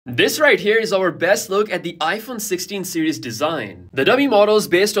This right here is our best look at the iPhone 16 series design. The dummy models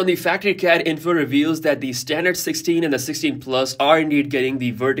based on the factory CAD info reveals that the standard 16 and the 16 Plus are indeed getting the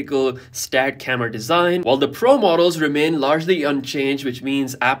vertical stacked camera design, while the Pro models remain largely unchanged, which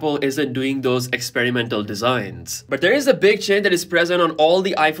means Apple isn't doing those experimental designs. But there is a big change that is present on all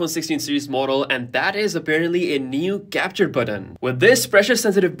the iPhone 16 series model, and that is apparently a new capture button. With this pressure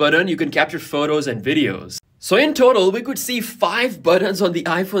sensitive button, you can capture photos and videos. So in total, we could see 5 buttons on the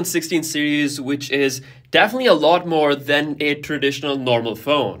iPhone 16 series, which is definitely a lot more than a traditional normal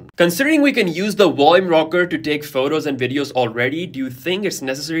phone. Considering we can use the volume rocker to take photos and videos already, do you think it's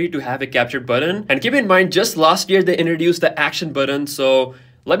necessary to have a capture button? And keep in mind, just last year they introduced the action button, so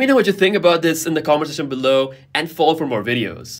let me know what you think about this in the comment section below and follow for more videos.